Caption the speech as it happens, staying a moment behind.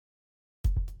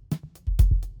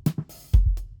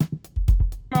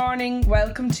morning.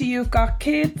 Welcome to You've Got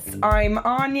Kids. I'm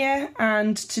Anya,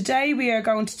 and today we are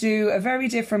going to do a very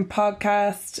different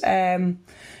podcast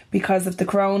because of the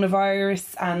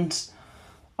coronavirus and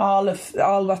all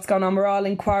what's going on. We're all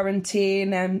in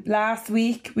quarantine. Last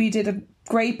week we did a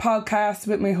great podcast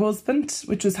with my husband,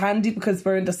 which was handy because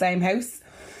we're in the same house.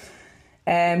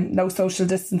 No social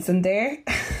distancing there.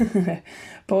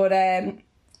 But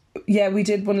yeah, we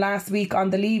did one last week on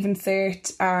the Leaving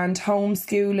Cert and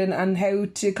homeschooling and how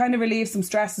to kind of relieve some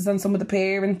stresses on some of the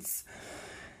parents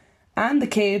and the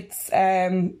kids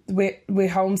with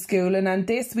homeschooling. And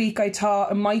this week I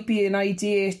thought it might be an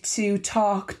idea to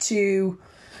talk to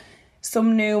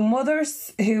some new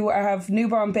mothers who have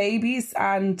newborn babies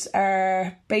and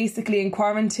are basically in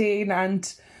quarantine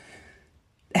and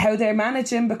how they're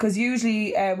managing, because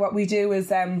usually what we do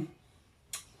is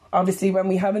obviously when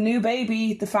we have a new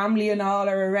baby, the family and all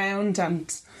are around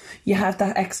and you have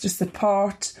that extra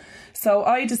support. So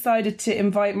I decided to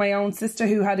invite my own sister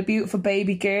who had a beautiful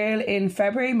baby girl in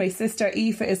February. My sister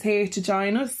Aoife is here to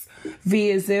join us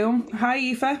via Zoom. Hi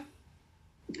Aoife.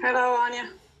 Hello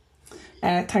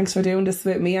Anya. Thanks for doing this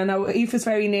with me. I know Aoife's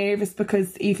very nervous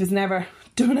because Aoife's never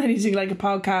done anything like a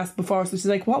podcast before, so she's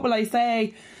like, what will I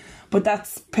say? But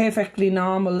that's perfectly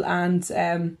normal. And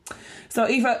so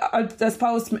Aoife, I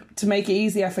suppose to make it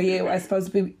easier for you, I suppose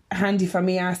it'd be handy for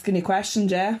me asking you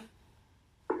questions, yeah?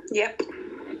 Yep.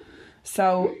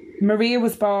 So Maria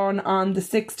was born on the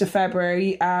 6th of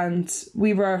February and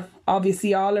we were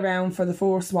obviously all around for the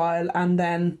first while, and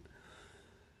then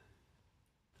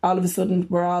all of a sudden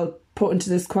we're all put into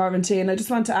this quarantine. I just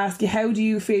want to ask you, how do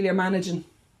you feel you're managing?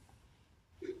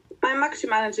 I'm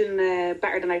actually managing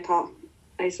better than I thought,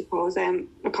 I suppose,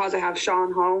 because I have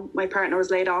Sean home. My partner was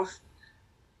laid off.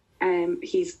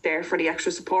 He's there for the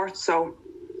extra support. So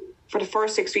for the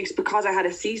first 6 weeks, because I had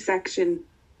a C-section,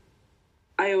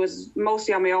 I was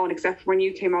mostly on my own, except when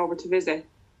you came over to visit.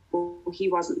 He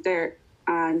wasn't there.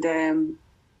 And then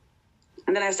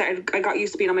I got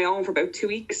used to being on my own for about 2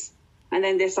 weeks. And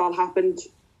then this all happened.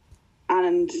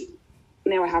 And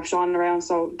now I have Sean around,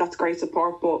 so that's great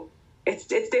support. But it's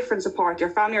different support. Your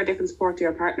family are different support to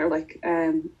your partner. Like,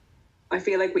 I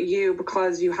feel like with you,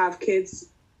 because you have kids,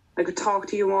 I could talk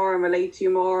to you more and relate to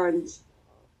you more, and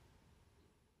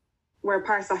where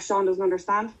parts that Sean doesn't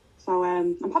understand. So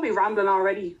I'm probably rambling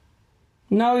already.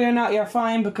 No, you're not. You're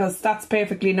fine, because that's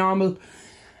perfectly normal.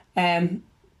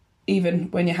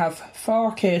 Even when you have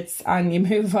 4 kids and you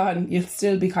move on, you'll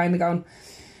still be kind of going,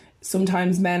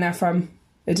 sometimes men are from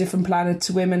a different planet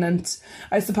to women. And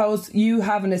I suppose you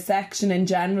having a section in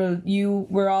general, you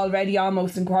were already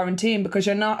almost in quarantine because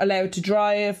you're not allowed to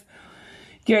drive.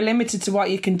 You're limited to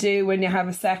what you can do when you have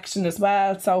a section as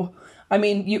well. So, I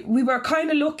mean, we were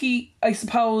kind of lucky, I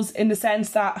suppose, in the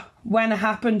sense that when it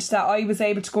happened that I was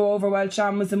able to go over while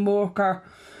Sean was in work, or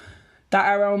that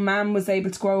our own mum was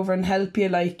able to go over and help you,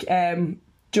 like,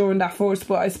 during that first.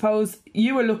 But I suppose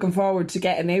you were looking forward to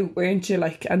getting out, weren't you?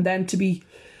 Like, and then to be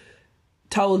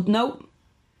told, no,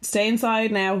 stay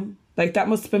inside now. Like, that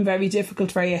must have been very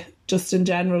difficult for you, just in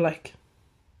general, like.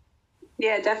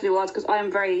 Yeah, it definitely was, because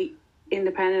I'm very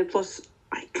independent. Plus,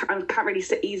 I can't really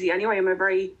sit easy anyway.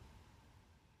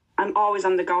 I'm always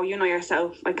on the go. You know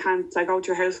yourself. I go to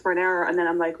your house for an hour and then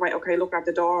I'm like, right, okay, look at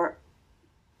the door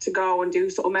to go and do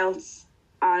something else.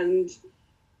 And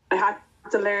I had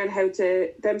to learn how to,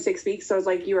 them 6 weeks, so it's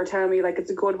like you were telling me, like,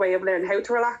 it's a good way of learning how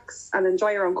to relax and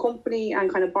enjoy your own company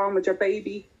and kind of bond with your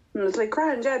baby. And it's like,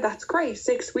 grand, yeah, that's great,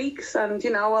 6 weeks, and,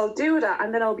 you know, I'll do that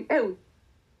and then I'll be out.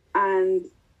 And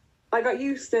I got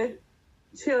used to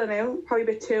chilling out, probably a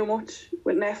bit too much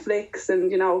with Netflix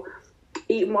and, you know,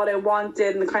 eating what I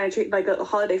wanted and kind of treat like a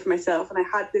holiday for myself. And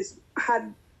I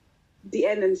had the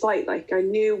end in sight. Like, I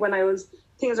knew when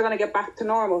things were going to get back to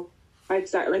normal, I'd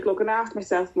start like looking after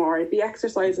myself more. I'd be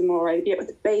exercising more. I'd be out with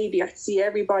the baby. I'd see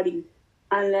everybody.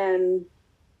 And then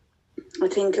I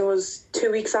think it was 2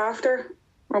 weeks after,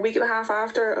 or a week and a half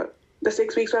after, the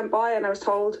 6 weeks went by and I was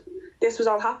told this was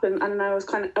all happening. And I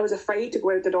was afraid to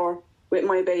go out the door with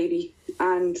my baby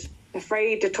and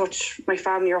afraid to touch my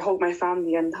family or hug my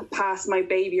family and pass my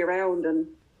baby around. And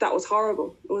that was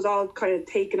horrible. It was all kind of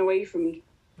taken away from me.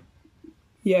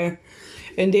 Yeah.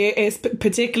 And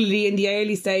particularly in the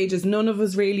early stages, none of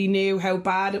us really knew how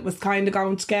bad it was kind of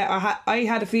going to get. I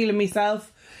had a feeling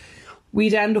myself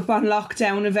we'd end up on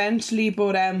lockdown eventually,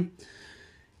 but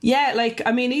yeah, like,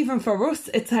 I mean, even for us,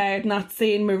 it's hard not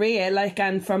seeing Maria, like,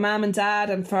 and for Mum and Dad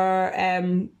and for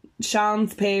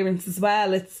Sean's parents as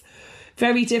well. It's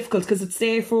very difficult because it's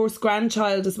their first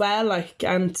grandchild as well, like,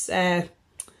 and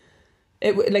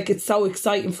it's so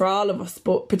exciting for all of us,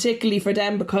 but particularly for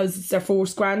them because it's their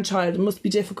first grandchild. It must be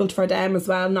difficult for them as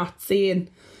well, not seeing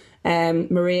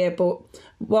Maria. But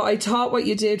what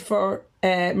you did for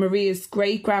Maria's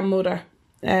great grandmother,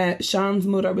 Sean's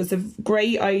mother, was a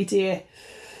great idea.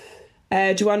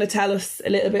 Do you want to tell us a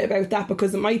little bit about that,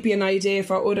 because it might be an idea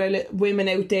for other women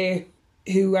out there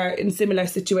who are in similar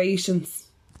situations?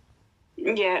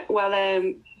 Yeah,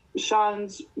 well,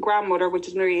 Sean's grandmother, which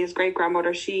is Maria's great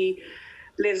grandmother, she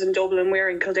lives in Dublin. We're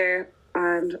in Kildare,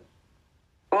 and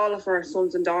all of her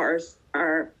sons and daughters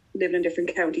are living in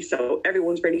different counties, so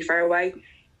everyone's really far away.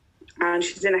 And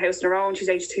she's in a house on her own. She's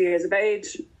 82 years of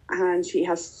age, and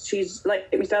she's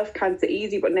like myself, can't sit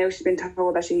easy, but now she's been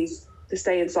told that she's to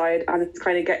stay inside, and it's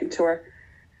kind of getting to her.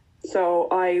 So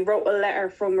I wrote a letter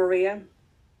from Maria,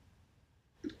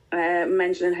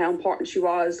 mentioning how important she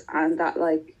was, and that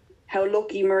like how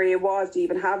lucky Maria was to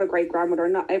even have a great grandmother.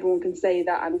 Not everyone can say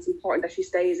that, and it's important that she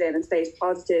stays in and stays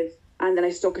positive. And then I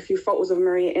stuck a few photos of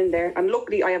Maria in there, and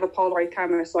luckily I have a Polaroid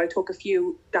camera, so I took a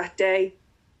few that day,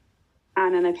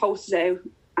 and then I posted it out.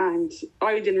 And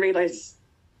I didn't realise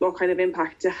what kind of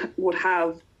impact it would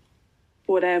have,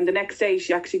 but the next day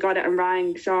she actually got it and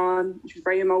rang Sean. She was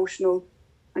very emotional,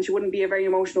 and she wouldn't be a very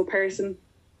emotional person.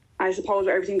 I suppose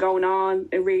with everything going on,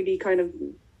 it really kind of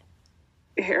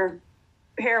hit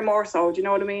her more so, do you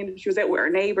know what I mean? She was out with her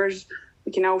neighbours,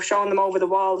 like, you know, showing them over the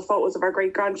wall the photos of her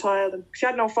great grandchild, and she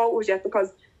had no photos yet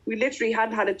because we literally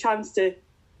hadn't had a chance to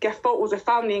get photos of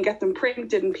family and get them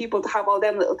printed and people to have all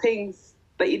them little things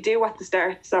that you do at the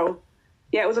start. So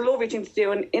yeah, it was a lovely thing to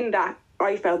do, and in that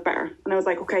I felt better, and I was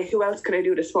like, okay, who else can I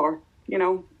do this for, you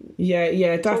know?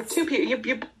 Yeah, that's... So two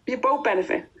people, you both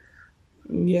benefit.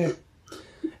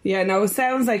 Yeah, no, it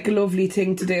sounds like a lovely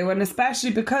thing to do, and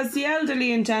especially because the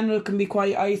elderly in general can be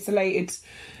quite isolated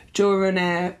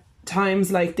during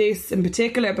times like this in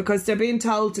particular, because they're being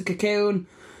told to cocoon.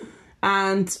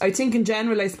 And I think in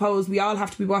general, I suppose we all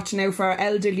have to be watching out for our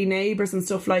elderly neighbours and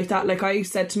stuff like that. Like I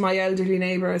said to my elderly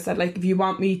neighbour, I said, like, if you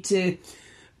want me to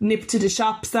nip to the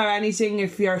shops or anything,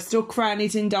 if you're stuck for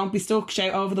anything, don't be stuck,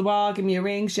 shout over the wall, give me a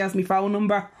ring. She has my phone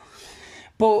number.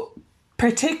 But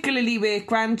particularly with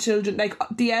grandchildren, like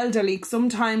the elderly,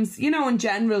 sometimes, you know, in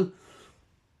general,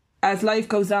 as life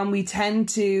goes on, we tend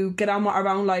to get on with our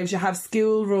own lives. You have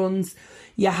school runs,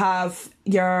 you have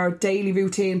your daily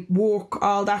routine, work,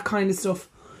 all that kind of stuff.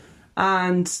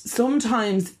 And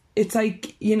sometimes it's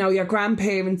like, you know, your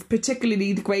grandparents,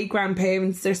 particularly the great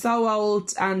grandparents, they're so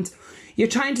old, and you're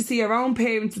trying to see your own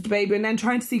parents with the baby, and then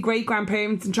trying to see great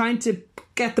grandparents, and trying to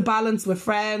get the balance with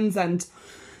friends and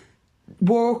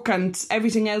work and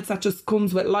everything else that just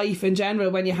comes with life in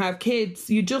general. When you have kids,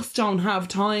 you just don't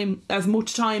have as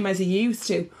much time as you used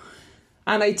to.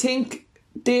 And I think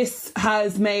this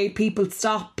has made people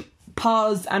stop,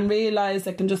 pause and realise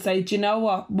they can just say, do you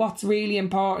know what's really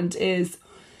important is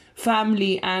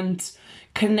family, and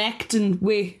connecting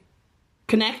with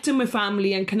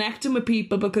family and connecting with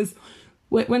people. Because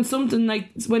when something like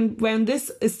when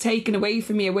this is taken away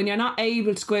from you, when you're not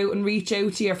able to go out and reach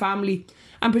out to your family,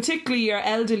 and particularly your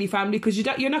elderly family, because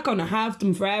you're not going to have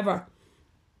them forever,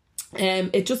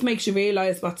 it just makes you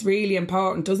realise what's really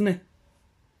important, doesn't it?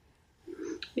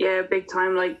 Yeah, big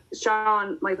time. Like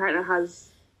Sean, my partner,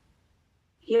 has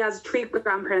 3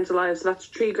 grandparents alive, so that's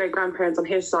 3 great grandparents on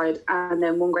his side, and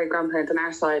then 1 great grandparent on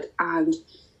our side. And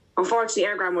unfortunately,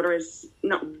 our grandmother is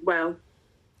not well.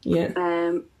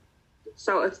 Yeah.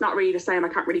 So it's not really the same. I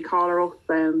can't really call her up.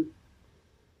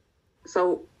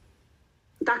 So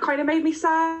that kind of made me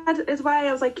sad as well.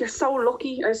 I was like, you're so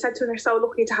lucky. I said to her, you're so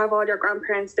lucky to have all your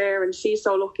grandparents there, and she's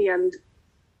so lucky. And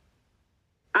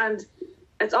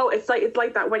it's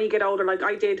like that when you get older. Like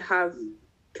I did have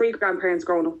 3 grandparents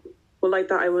growing up, but like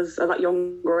that I was a lot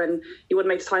younger and you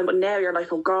wouldn't make time. But now you're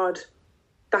like, oh God,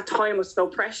 that time was so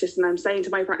precious. And I'm saying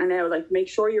to my partner now, like, make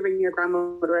sure you ring your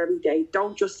grandmother every day.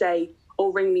 Don't just say,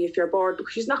 oh, ring me if you're bored,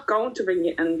 because she's not going to ring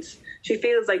you, and she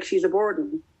feels like she's a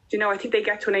burden. You know, I think they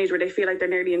get to an age where they feel like they're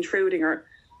nearly intruding her.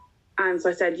 And so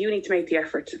I said, you need to make the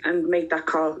effort and make that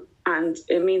call, and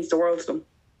it means the world to them.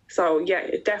 So yeah,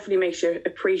 it definitely makes you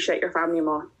appreciate your family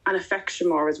more and affection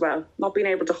more as well. Not being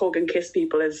able to hug and kiss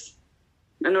people is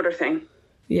another thing.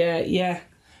 Yeah.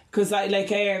 Because our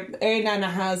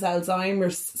Nana has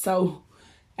Alzheimer's, so...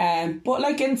 but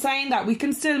like in saying that, we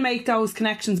can still make those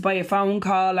connections by a phone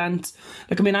call. And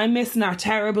like, I mean, I'm missing her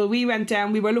terrible. We went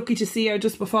down, we were lucky to see her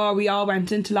just before we all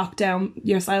went into lockdown,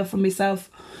 yourself and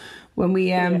myself, when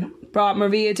we brought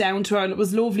Maria down to her, and it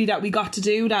was lovely that we got to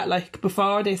do that, like,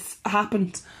 before this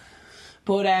happened.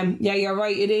 But yeah, you're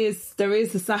right, there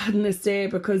is a sadness there,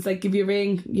 because like if you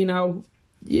ring, you know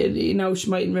she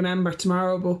mightn't remember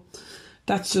tomorrow, but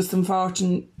that's just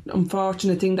unfortunate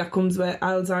thing that comes with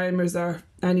Alzheimer's or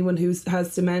anyone who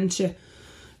has dementia.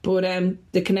 But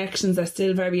the connections are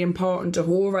still very important to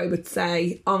her, I would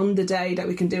say, on the day that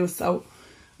we can do so.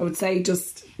 I would say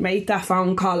just make that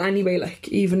phone call anyway, like,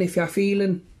 even if you're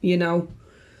feeling, you know,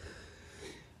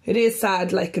 it is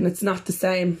sad, like, and it's not the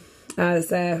same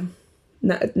as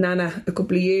Nana a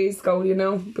couple of years ago, you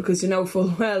know, because you know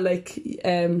full well, like,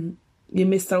 you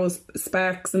miss those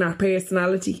sparks in her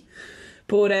personality.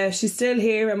 But she's still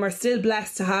here and we're still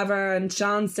blessed to have her, and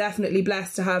Sean's definitely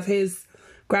blessed to have his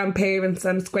grandparents,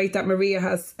 and it's great that Maria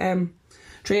has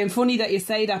three. And funny that you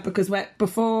say that, because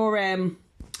before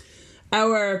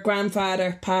our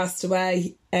grandfather passed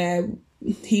away,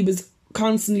 he was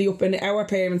constantly up in our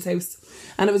parents' house,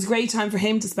 and it was a great time for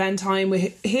him to spend time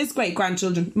with his great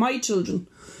grandchildren, my children.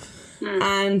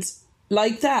 And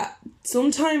like that,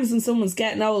 sometimes when someone's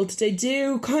getting old, they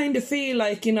do kind of feel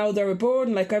like, you know, they're a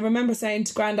burden. Like, I remember saying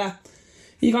to Granda,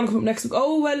 "You're going to come up next week?"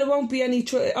 "Oh, well, it won't be any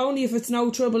only if it's no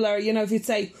trouble." Or, you know, if you'd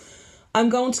say, "I'm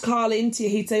going to call into you,"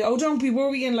 he'd say, "Oh, don't be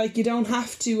worrying, like, you don't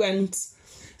have to," and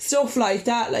stuff like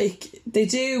that. Like, they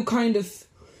do kind of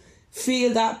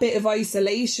feel that bit of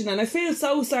isolation, and I feel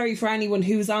so sorry for anyone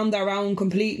who's on their own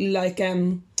completely. Like,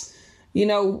 you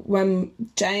know, when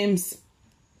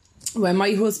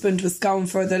my husband was going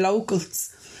for the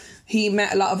locals, he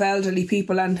met a lot of elderly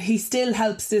people, and he still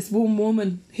helps this one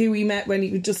woman who he met when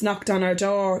he just knocked on her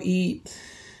door.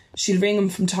 She'll ring him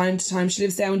from time to time. She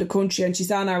lives down the country and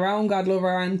she's on her own, God love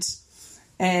her,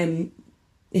 and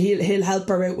he'll help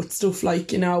her out with stuff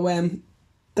like, you know,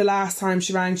 the last time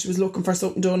she rang, she was looking for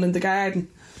something done in the garden,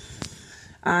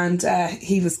 and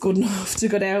he was good enough to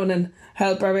go down and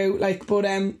help her out. Like, but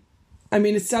I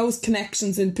mean, it's those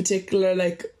connections in particular,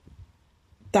 like,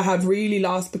 that have really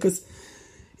lost, because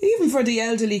even for the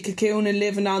elderly cocoon and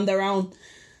living on their own,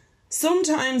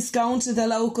 sometimes going to the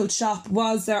local shop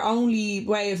was their only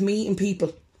way of meeting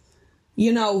people,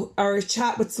 you know, or a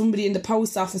chat with somebody in the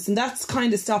post office, and that's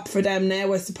kind of stopped for them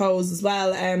now, I suppose, as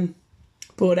well.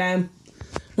 But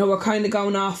no, we're kind of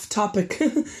going off topic.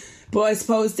 But I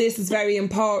suppose this is very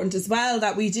important as well,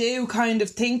 that we do kind of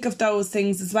think of those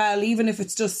things as well, even if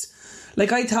it's just,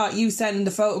 like, I thought you sending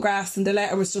the photographs and the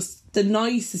letter was just the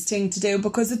nicest thing to do,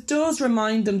 because it does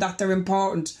remind them that they're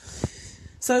important.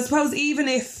 So I suppose even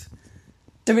if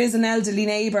there is an elderly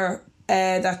neighbour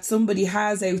that somebody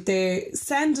has out there,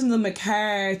 sending them a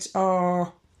card,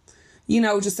 or, you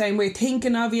know, just saying we're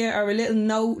thinking of you, or a little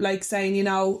note like saying, you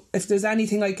know, if there's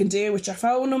anything I can do with your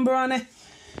phone number on it,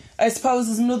 I suppose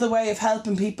is another way of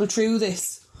helping people through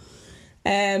this.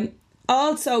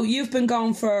 Also, you've been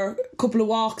going for a couple of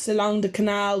walks along the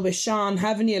canal with Sean,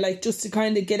 haven't you? Like, just to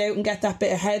kind of get out and get that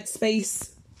bit of headspace.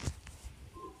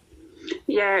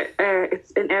 Yeah,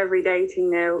 it's an everyday thing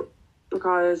now,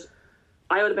 because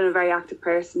I would have been a very active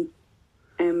person,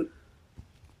 and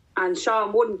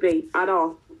Sean wouldn't be at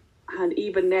all. And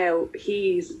even now,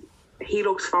 he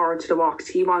looks forward to the walks.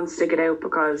 He wants to get out,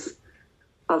 because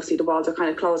obviously the walls are kind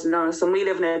of closing down. So we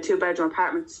live in a 2-bedroom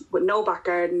apartment with no back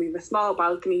garden. We have a small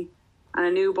balcony and a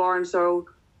newborn, so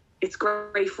it's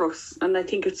great for us. And I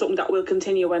think it's something that will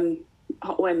continue when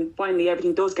finally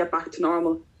everything does get back to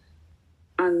normal.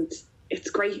 And it's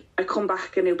great. I come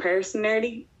back a new person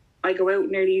nearly. We go out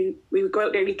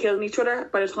nearly killing each other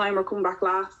by the time we're coming back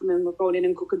last, and then we're going in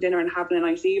and cooking dinner and having a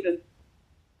nice evening.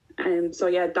 So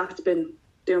yeah, that's been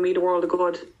doing me the world of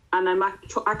good. And I'm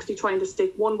actually trying to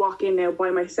stick one walk in now by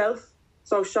myself.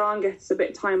 So Sean gets a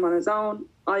bit of time on his own.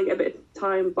 I get a bit of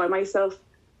time by myself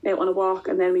out on a walk,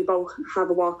 and then we both have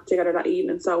a walk together that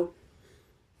evening. So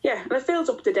yeah, and it fills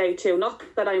up the day too. Not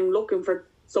that I'm looking for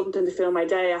something to fill my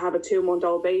day. I have a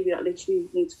 2-month-old baby that literally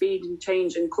needs feeding,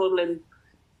 changing, cuddling.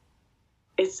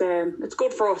 It's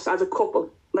good for us as a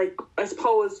couple. Like, I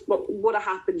suppose what would have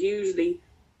happened usually,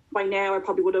 by now I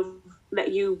probably would have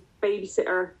let you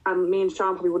babysitter, and me and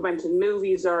Sean probably would have went to the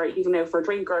movies or even out for a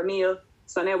drink or a meal.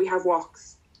 So now we have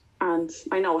walks, and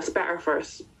I know it's better for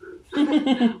us.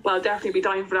 Well, I'll definitely be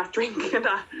dying for that drink and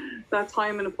that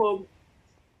time in a pub.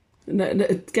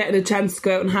 Getting a chance to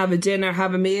go out and have a dinner,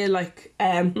 have a meal, like,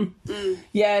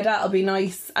 yeah, that'll be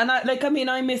nice. And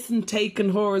I'm missing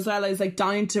taking her as well. I was like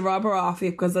dying to rob her off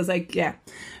you, because I was like, yeah,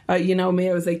 you know me,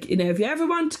 I was like, you know, if you ever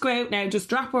want to go out now, just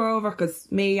drop her over, because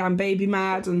I'm baby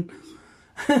mad and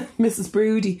Mrs.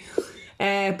 Broody.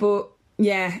 But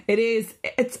yeah,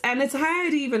 it's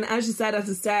hard, even as you said at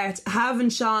the start, having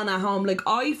Sean at home. Like,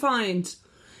 I find,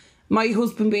 my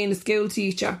husband being a school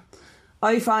teacher,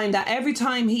 I find that every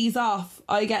time he's off,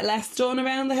 I get less done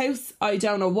around the house. I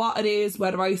don't know what it is,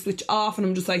 whether I switch off and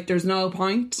I'm just like, there's no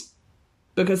point,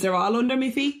 because they're all under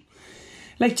my feet.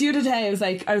 Like the other day,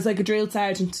 I was like a drill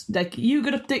sergeant. Like, you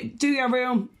get up, do your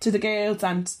room to the girls,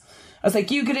 and I was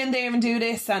like, you get in there and do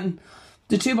this. And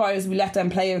the two boys, we let them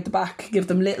play out the back, give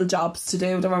them little jobs to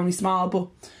do. They're only small, but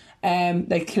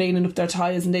like cleaning up their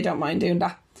ties, and they don't mind doing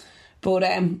that. But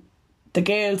the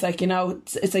girls, like, you know,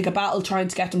 it's like a battle trying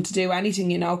to get them to do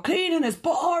anything. You know, cleaning is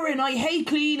boring. I hate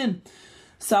cleaning.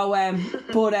 So,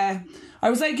 but I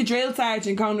was like a drill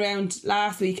sergeant going around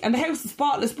last week, and the house was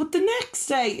spotless, but the next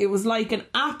day it was like an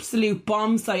absolute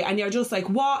bomb site, and you're just like,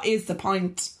 what is the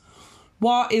point?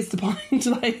 What is the point?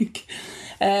 Like,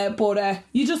 but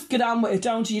you just get on with it,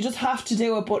 don't you? You just have to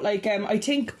do it. But like, I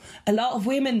think a lot of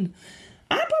women,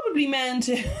 and probably men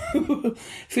too,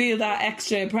 feel that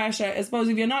extra pressure. I suppose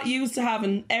if you're not used to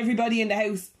having everybody in the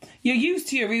house, you're used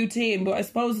to your routine, but I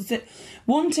suppose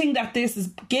one thing that this has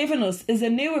given us is a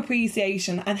new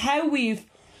appreciation and how we've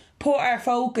put our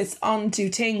focus onto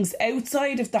things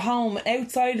outside of the home,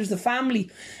 outside of the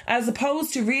family, as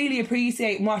opposed to really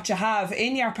appreciating what you have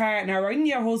in your partner or in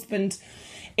your husband,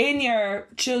 in your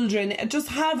children, just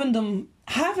having them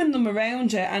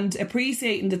around you and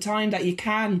appreciating the time that you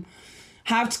can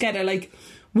have together. Like,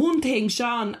 one thing,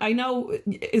 Sean, I know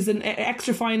is an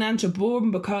extra financial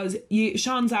burden because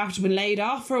Sean's after been laid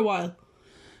off for a while.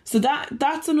 So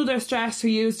that's another stress for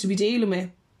you to be dealing with,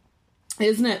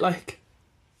 isn't it? Like,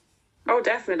 oh,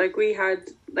 definitely. Like, we had,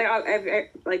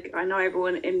 like I know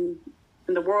everyone in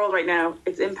the world right now,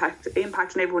 it's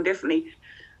impacting everyone differently.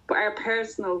 But our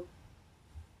personal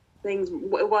things,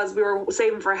 it was, we were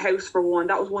saving for a house for one.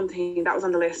 That was one thing that was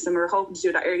on the list, and we were hoping to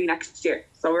do that early next year.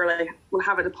 So we were like, we'll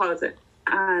have a deposit.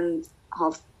 And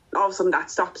all of a sudden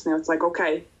that stops now. It's like,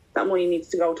 okay, that money needs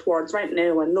to go towards rent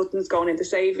now, and nothing's going into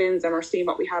savings, and we're seeing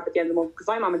what we have at the end of the month. Because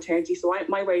I'm on maternity, so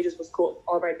my wages was cut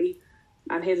already,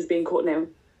 and his is being cut now.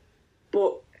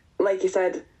 But like you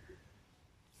said,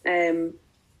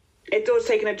 it does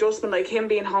take an adjustment, like him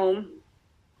being home,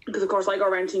 because of course I go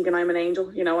around thinking I'm an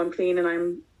angel, you know, I'm clean and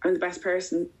I'm the best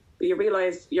person. But you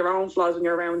realise your own flaws when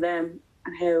you're around them,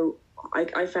 and how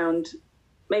I found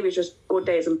maybe it's just good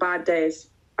days and bad days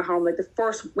at home. Like the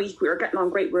first week we were getting on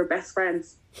great, we were best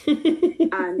friends.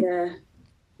 And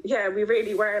yeah, we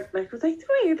really were. Like, I was like,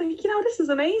 like, you know, this is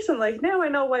amazing. Like, now I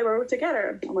know why we're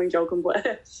together. I'm only joking, but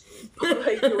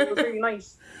like, it was really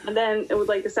nice. And then it was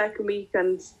like the second week,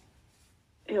 and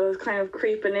it was kind of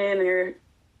creeping in, and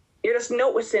you're just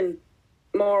noticing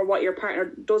more what your partner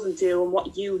doesn't do and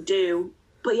what you do.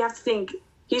 But you have to think,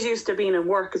 he's used to being in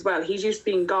work as well. He's used to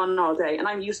being gone all day, and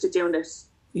I'm used to doing this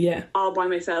all by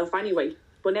myself anyway.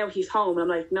 But now he's home,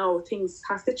 and I'm like, no, things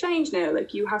have to change now.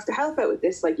 Like, you have to help out with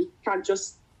this. Like, you can't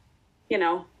just, you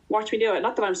know, watch me do it.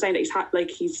 Not that I'm saying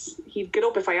that he'd get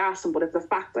up if I asked him, but it's a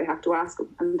fact I have to ask him.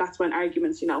 And that's when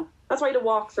arguments, you know, that's why the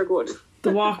walks are good.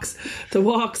 The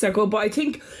walks are good. But I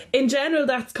think in general,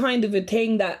 that's kind of a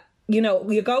thing that, you know,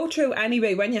 you go through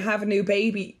anyway when you have a new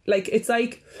baby. Like, it's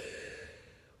like,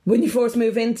 when you first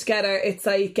move in together, it's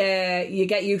like you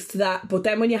get used to that. But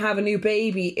then when you have a new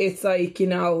baby, it's like, you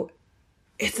know,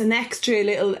 it's an extra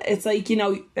little, it's like, you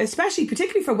know, especially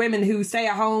particularly for women who stay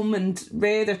at home and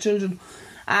rear their children,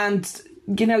 and,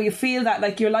 you know, you feel that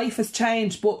like your life has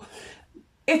changed, but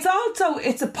it's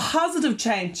a positive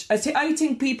change. I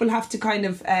think people have to kind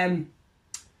of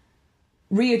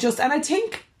readjust. And I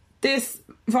think this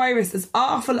virus, as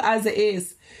awful as it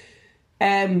is,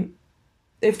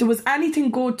 if there was anything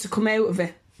good to come out of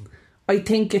it, I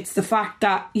think it's the fact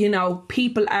that, you know,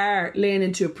 people are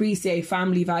learning to appreciate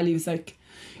family values. Like,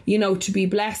 you know, to be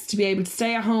blessed to be able to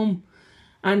stay at home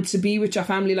and to be with your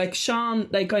family. Like Sean,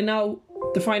 like, I know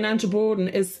the financial burden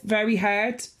is very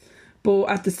hard, but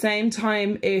at the same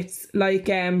time, it's like,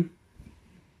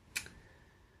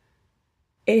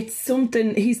 it's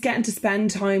something, he's getting to spend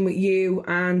time with you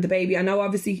and the baby. I know,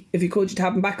 obviously, if you could, you'd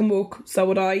have him back in work. So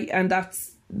would I, and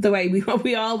that's the way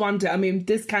we all want it. I mean,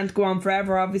 this can't go on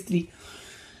forever, obviously.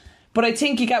 But I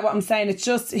think you get what I'm saying. It's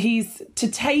just, he's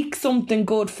to take something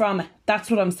good from it.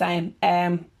 That's what I'm saying.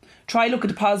 Try look at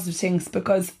the positive things,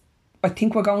 because I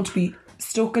think we're going to be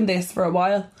stuck in this for a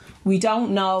while. We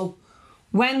don't know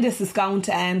when this is going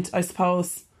to end, I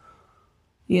suppose.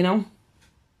 You know?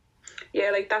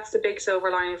 Yeah, like, that's the big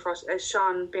silver lining for us, is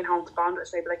Sean being home to bond with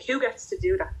us. Like, who gets to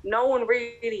do that? No one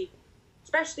really,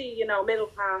 especially, you know, middle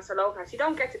class or low class. You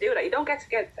don't get to do that. You don't get to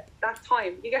get that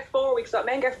time. You get 4 weeks off.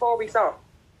 Men get 4 weeks off.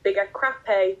 They get crap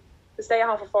pay to stay at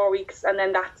home for 4 weeks, and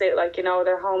then that's it. Like, you know,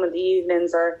 they're home in the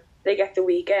evenings, or they get the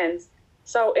weekends.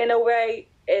 So in a way,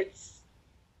 it's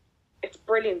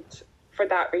brilliant for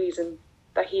that reason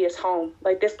that he is home.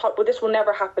 Like, this will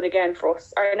never happen again for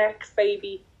us. Our next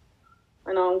baby,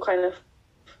 I know I'm kind of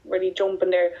really jump in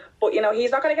there. But, you know,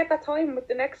 he's not going to get that time with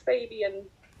the next baby, and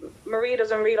Marie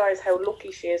doesn't realise how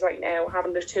lucky she is right now,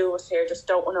 having the two of us here just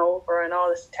doting over her and all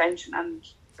this attention. And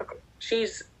look,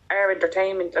 she's our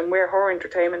entertainment and we're her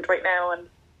entertainment right now, and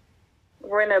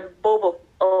we're in a bubble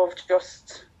of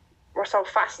just, we're so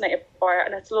fascinated by it,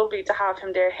 and it's lovely to have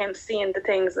him there, him seeing the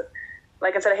things that,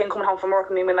 like, instead of him coming home from work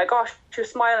and being like, oh, she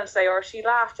was smiling today, or she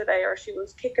laughed today, or she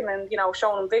was kicking and, you know,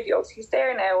 showing him videos. He's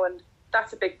there now, and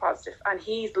that's a big positive. And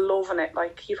he's loving it.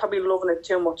 Like, he's probably loving it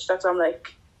too much. That's why I'm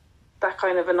like, that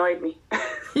kind of annoyed me.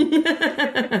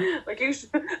 Like, you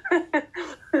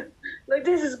like,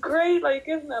 this is great, like,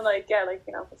 isn't it? Like, yeah, like,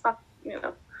 you know, it's not, you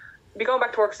know, be going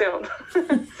back to work soon.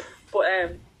 But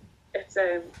it's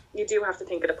you do have to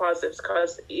think of the positives,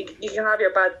 because you can have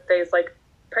your bad days. Like,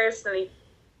 personally,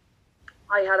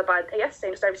 I had a bad day yesterday,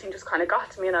 and just everything just kind of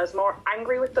got to me, and I was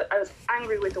angry with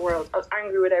the world. I was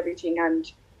angry with everything,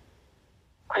 and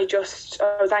I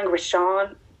was angry with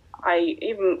Sean.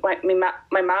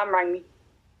 My mum rang me,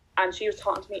 and she was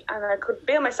talking to me, and I could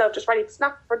feel myself just ready to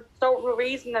snap for no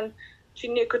reason, and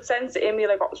she could sense it in me,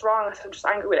 like, what was wrong. I said, I'm just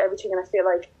angry with everything, and I feel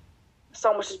like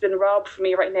so much has been robbed from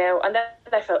me right now. And then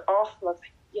I felt awful. I was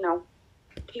like, you know,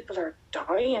 people are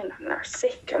dying and are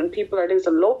sick, and people are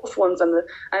losing loved ones, and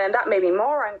then that made me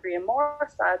more angry and more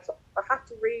sad. So I had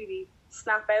to really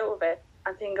snap out of it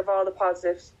and think of all the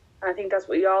positives. And I think that's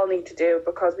what we all need to do,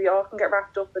 because we all can get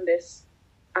wrapped up in this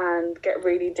and get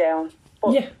really down.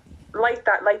 But yeah, like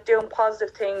that, like doing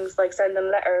positive things, like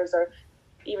sending letters, or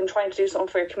even trying to do something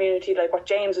for your community, like what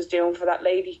James is doing for that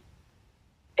lady.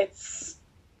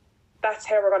 That's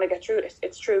how we're going to get through this.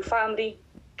 It's through family,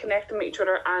 connecting with each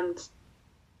other, and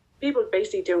people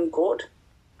basically doing good.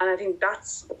 And I think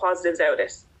that's the positives out of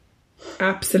this.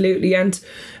 Absolutely. And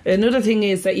another thing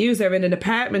is that you are in an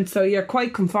apartment, so you're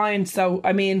quite confined. So,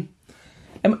 I mean,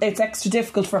 it's extra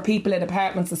difficult for people in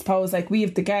apartments, I suppose. Like, we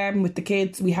have the garden with the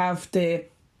kids.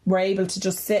 We're able to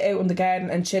just sit out in the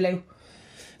garden and chill out.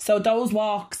 So those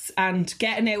walks and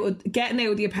getting out of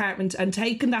the apartment and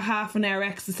taking the half an hour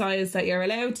exercise that you're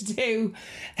allowed to do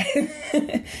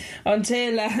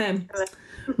until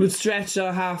we'll stretch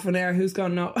to half an hour, who's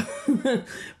gonna know?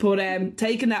 But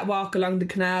taking that walk along the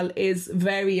canal is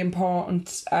very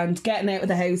important, and getting out of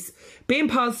the house, being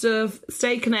positive,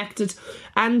 stay connected,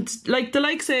 and like the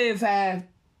likes of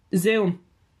Zoom,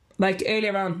 like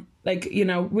earlier on, like, you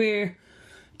know, we're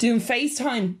doing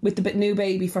FaceTime with the new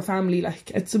baby for family.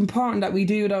 Like, it's important that we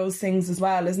do those things as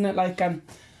well, isn't it? Like,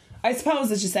 I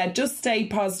suppose, as you said, just stay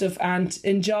positive and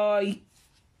enjoy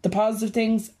the positive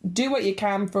things. Do what you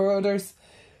can for others,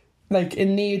 like,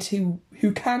 in need, who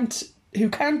can't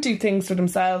do things for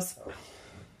themselves.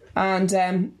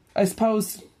 And I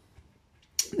suppose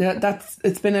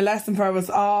it's been a lesson for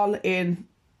us all in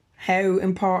how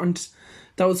important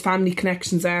those family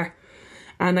connections are.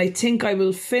 And I think I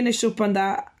will finish up on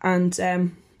that.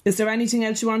 And is there anything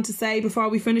else you want to say before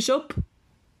we finish up?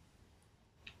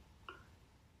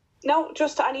 No,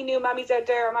 just to any new mammies out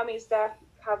there, or mammies that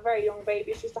have very young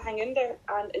babies, just to hang in there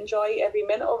and enjoy every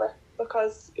minute of it.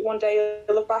 Because one day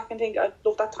you'll look back and think, I'd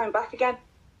love that time back again.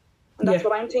 And that's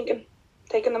what I'm thinking,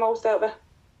 taking the most out of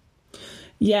it.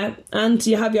 Yeah, and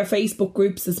you have your Facebook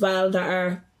groups as well that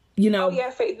are, you know... Oh,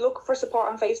 yeah, look for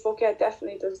support on Facebook. Yeah,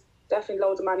 definitely. There's definitely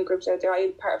loads of mammy groups out there.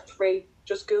 I'm part of 3.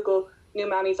 Just Google New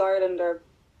Mammies Ireland or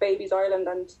Babies Ireland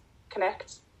and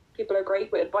connect. People are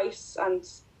great with advice and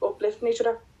uplifting each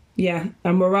other. Yeah,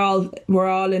 and we're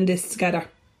all in this together.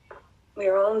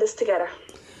 We're all in this together.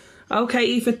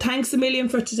 Okay, Aoife, thanks a million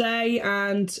for today,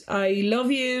 and I love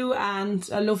you, and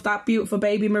I love that beautiful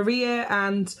baby Maria,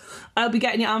 and I'll be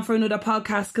getting you on for another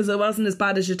podcast because it wasn't as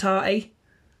bad as you thought, eh?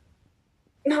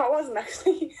 No, it wasn't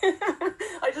actually.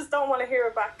 I just don't want to hear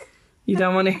it back. You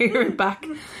don't want to hear it back.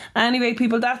 Anyway,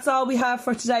 people, that's all we have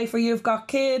for today for You've Got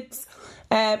Kids.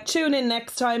 Tune in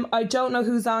next time. I don't know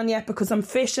who's on yet because I'm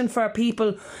fishing for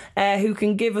people who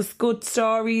can give us good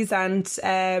stories and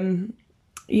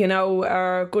you know,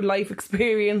 our good life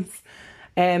experience.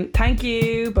 Thank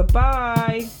you.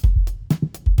 Bye-bye.